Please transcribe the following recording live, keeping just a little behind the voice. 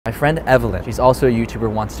My friend Evelyn, she's also a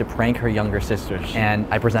YouTuber, wants to prank her younger sisters, and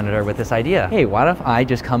I presented her with this idea. Hey, what if I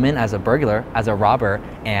just come in as a burglar, as a robber,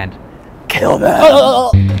 and kill them?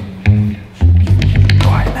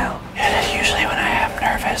 Quiet now. It is usually when I am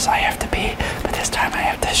nervous, I have to pee, but this time I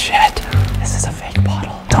have to shit. This is a fake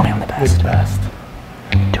bottle. Tell me I'm the best. You're the best.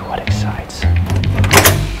 Do what excites.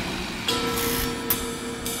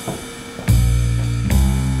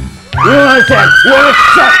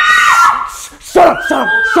 Shut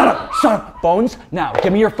up. Phones, now.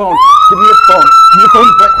 Give me your phone. Give me your phone.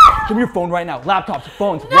 Give me your phone right now. Laptops,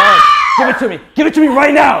 phones, wallets. Give it to me. Give it to me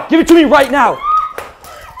right now. Give it to me right now.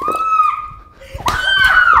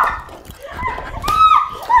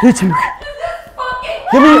 Give it to me.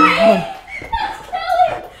 Give me your phone.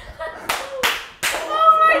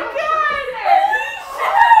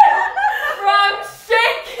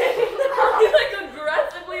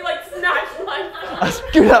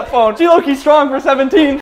 Give me that phone. She low-key strong for 17.